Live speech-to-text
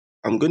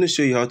I'm going to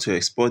show you how to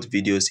export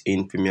videos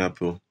in Premiere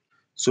Pro.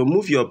 So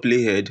move your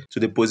playhead to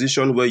the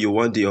position where you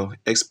want your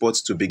export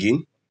to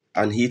begin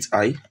and hit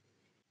I.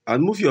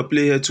 And move your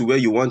playhead to where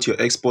you want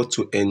your export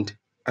to end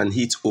and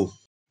hit O.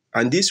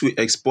 And this will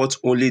export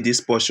only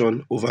this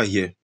portion over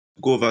here.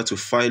 Go over to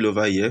File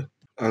over here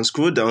and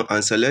scroll down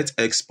and select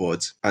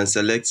Export and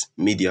select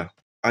Media.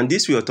 And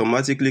this will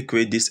automatically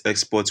create this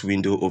export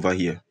window over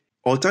here.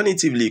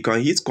 Alternatively, you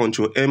can hit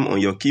Ctrl M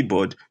on your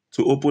keyboard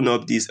to open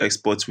up this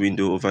export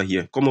window over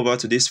here. Come over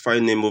to this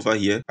file name over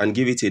here and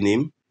give it a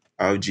name,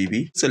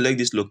 RGB. Select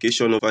this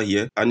location over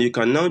here and you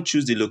can now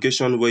choose the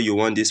location where you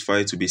want this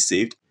file to be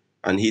saved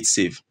and hit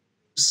Save.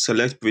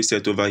 Select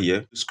Preset over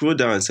here. Scroll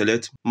down and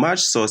select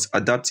Match Source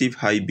Adaptive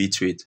High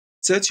Bitrate.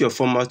 Set your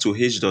format to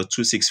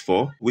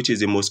H.264, which is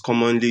the most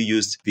commonly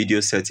used video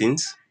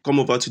settings. Come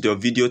over to your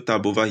video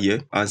tab over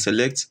here and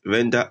select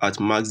Render at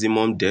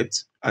Maximum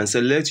Depth and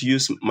select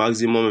Use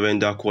Maximum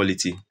Render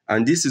Quality.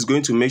 And this is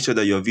going to make sure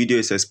that your video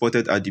is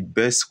exported at the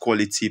best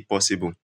quality possible.